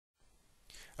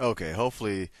Okay,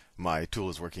 hopefully my tool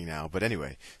is working now. But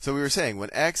anyway, so we were saying when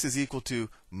x is equal to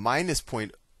minus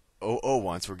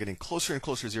 0.001, so we're getting closer and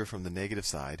closer to 0 from the negative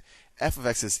side, f of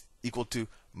x is equal to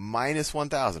minus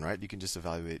 1,000, right? You can just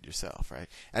evaluate it yourself, right?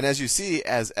 And as you see,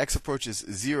 as x approaches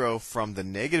 0 from the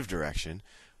negative direction,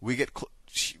 we get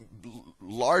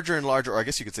larger and larger, or I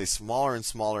guess you could say smaller and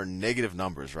smaller negative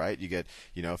numbers, right? You get,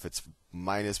 if it's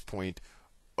minus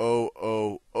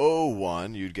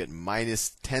 0.0001, you'd get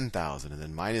minus 10,000, and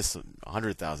then minus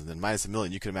 100,000, then minus a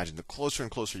million. You can imagine the closer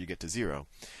and closer you get to 0.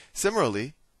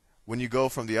 Similarly, when you go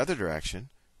from the other direction,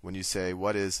 when you say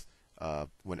when x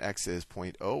is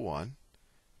 0.01,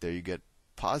 there you get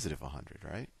positive 100,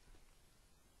 right?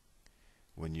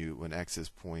 When x is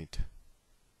my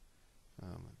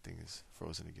thing is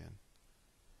frozen again,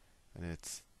 and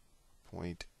it's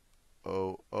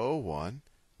 0.001,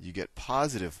 you get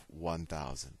positive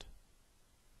 1,000.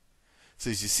 So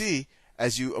as you see,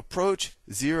 as you approach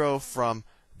 0 from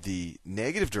the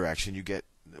negative direction, you get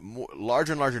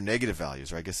larger and larger negative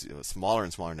values, or I guess smaller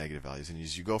and smaller negative values. And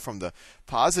as you go from the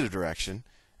positive direction,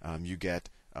 you get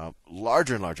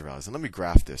larger and larger values. And let me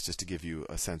graph this just to give you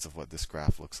a sense of what this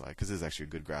graph looks like, because this is actually a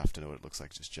good graph to know what it looks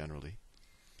like just generally.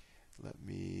 Let's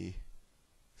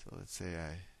say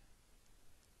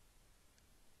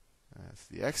that's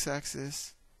the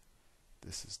x-axis.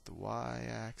 This is the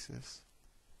y-axis.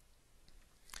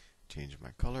 Change my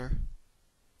color.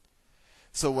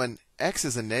 So when x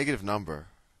is a negative number,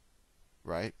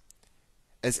 right?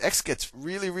 As x gets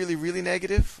really, really, really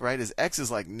negative, right? As x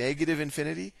is like negative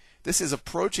infinity, this is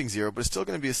approaching 0, but it's still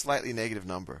going to be a slightly negative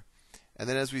number. And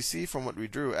then as we see from what we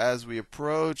drew, as we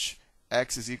approach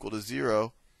x is equal to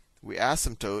 0, we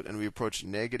asymptote and we approach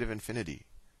negative infinity,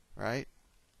 right?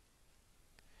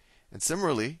 And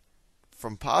similarly,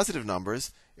 from positive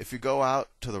numbers, if you go out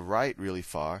to the right really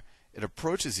far, it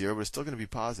approaches 0, but it's still going to be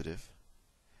positive.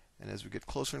 And as we get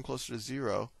closer and closer to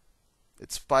 0,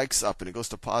 it spikes up and it goes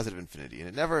to positive infinity.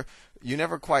 And you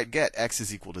never quite get x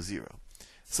is equal to 0.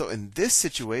 So in this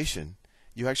situation,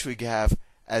 you actually have,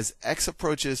 as x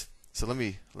approaches, so let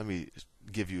me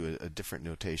give you a different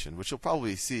notation, which you'll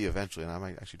probably see eventually, and I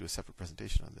might actually do a separate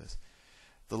presentation on this.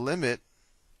 The limit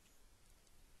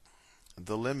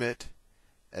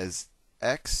as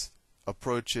x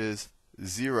approaches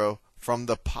 0 from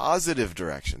the positive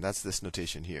direction, that's this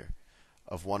notation here,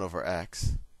 of 1 over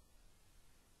x.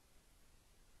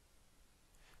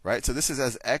 Right? So this is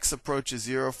as x approaches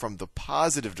 0 from the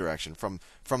positive direction, from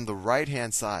the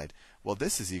right-hand side. Well,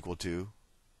 this is equal to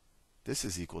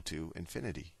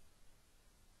infinity.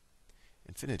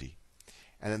 Infinity.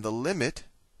 And then the limit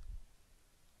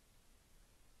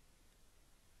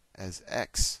as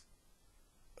x,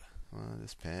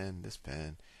 this pen,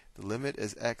 the limit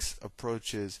as x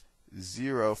approaches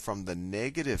 0 from the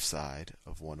negative side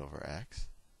of 1 over x.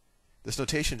 This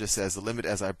notation just says the limit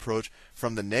as I approach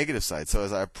from the negative side. So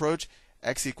as I approach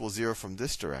x equals 0 from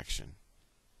this direction,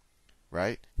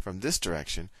 right? From this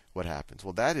direction, what happens?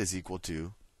 Well, that is equal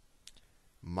to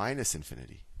minus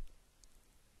infinity.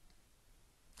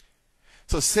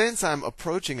 So since I'm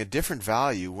approaching a different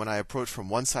value when I approach from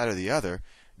one side or the other,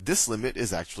 this limit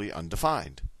is actually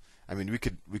undefined. I mean, we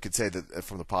could say that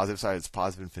from the positive side it's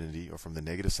positive infinity, or from the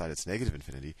negative side it's negative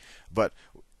infinity, but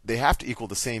they have to equal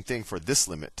the same thing for this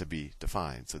limit to be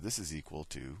defined. So this is equal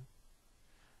to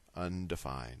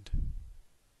undefined.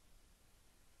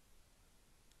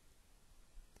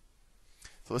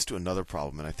 So let's do another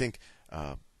problem, and I think,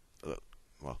 well,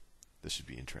 this should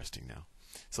be interesting now.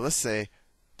 So let's say,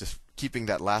 just keeping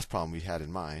that last problem we had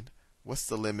in mind, what's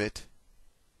the limit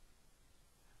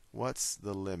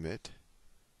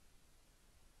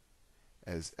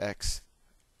as x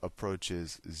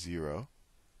approaches 0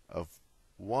 of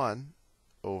 1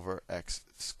 over x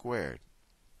squared?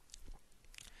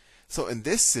 So in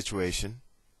this situation,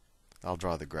 I'll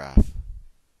draw the graph.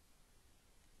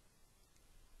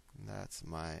 And that's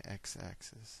my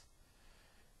x-axis.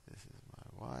 This is my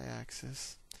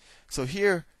y-axis. So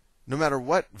here, no matter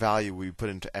what value we put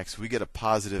into x, we get a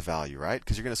positive value, right?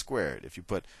 Because you're going to square it. If you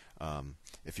put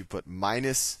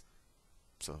minus,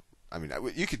 so I mean,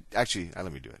 you could actually,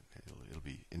 let me do it. It'll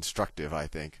be instructive, I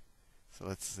think. So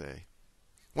let's say,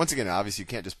 once again, obviously you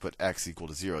can't just put x equal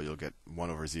to 0. You'll get 1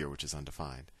 over 0, which is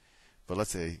undefined. But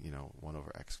let's say, 1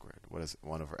 over x squared. What does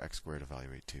 1 over x squared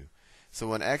evaluate to? So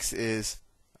when x is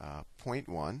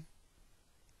 0.1,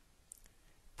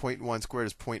 0.1 squared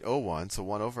is 0.01, so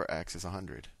 1 over x is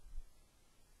 100.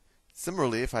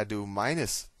 Similarly, if I do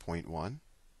minus 0.1,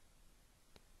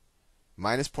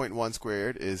 minus 0.1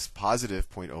 squared is positive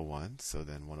 0.01, so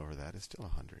then 1 over that is still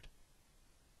 100.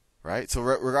 Right? So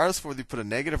regardless of whether you put a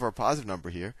negative or a positive number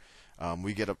here,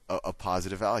 we get a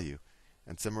positive value.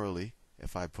 And similarly,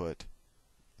 if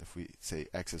we say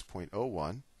x is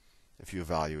 0.01, if you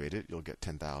evaluate it, you'll get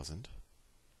 10,000.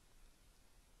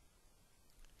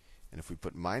 And if we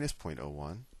put minus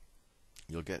 0.01,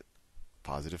 you'll get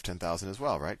positive 10,000 as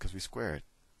well, right? Because we square it.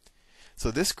 So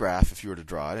this graph, if you were to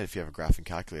draw it, if you have a graphing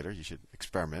calculator, you should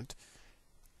experiment.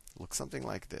 Looks something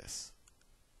like this.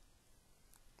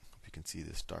 Hope you can see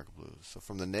this dark blue. So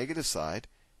from the negative side,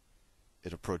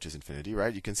 it approaches infinity,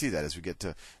 right? You can see that as we get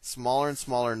to smaller and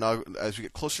smaller, as we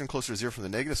get closer and closer to 0 from the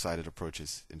negative side, it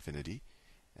approaches infinity.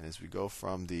 And as we go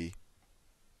from the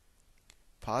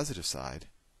positive side,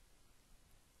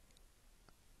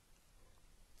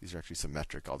 these are actually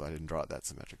symmetric, although I didn't draw it that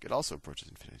symmetric. It also approaches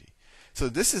infinity. So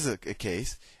this is a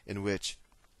case in which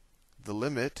the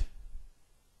limit,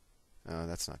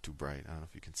 that's not too bright. I don't know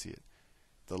if you can see it.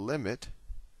 The limit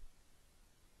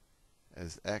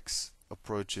as x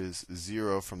approaches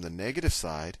 0 from the negative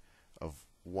side of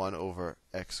 1 over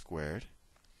x squared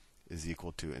is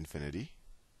equal to infinity.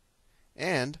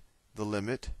 And the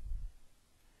limit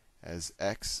as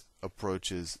x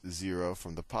approaches 0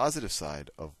 from the positive side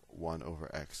of 1 over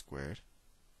x squared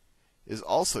is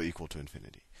also equal to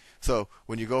infinity. So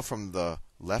when you go from the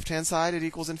left-hand side, it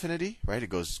equals infinity, right? It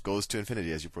goes to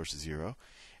infinity as you approach 0.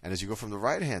 And as you go from the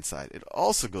right-hand side, it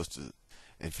also goes to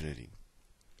infinity.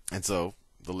 And so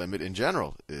the limit in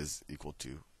general is equal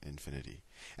to infinity.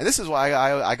 And this is why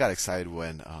I got excited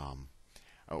when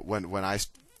I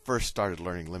first started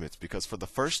learning limits, because for the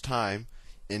first time,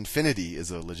 infinity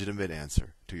is a legitimate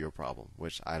answer to your problem,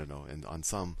 which, I don't know, and on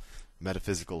some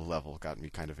metaphysical level got me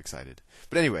kind of excited.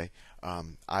 But anyway,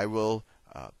 I will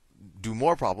do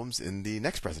more problems in the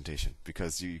next presentation,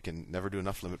 because you can never do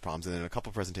enough limit problems. And in a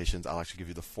couple of presentations, I'll actually give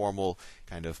you the formal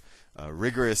kind of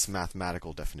rigorous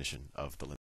mathematical definition of the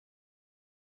limit.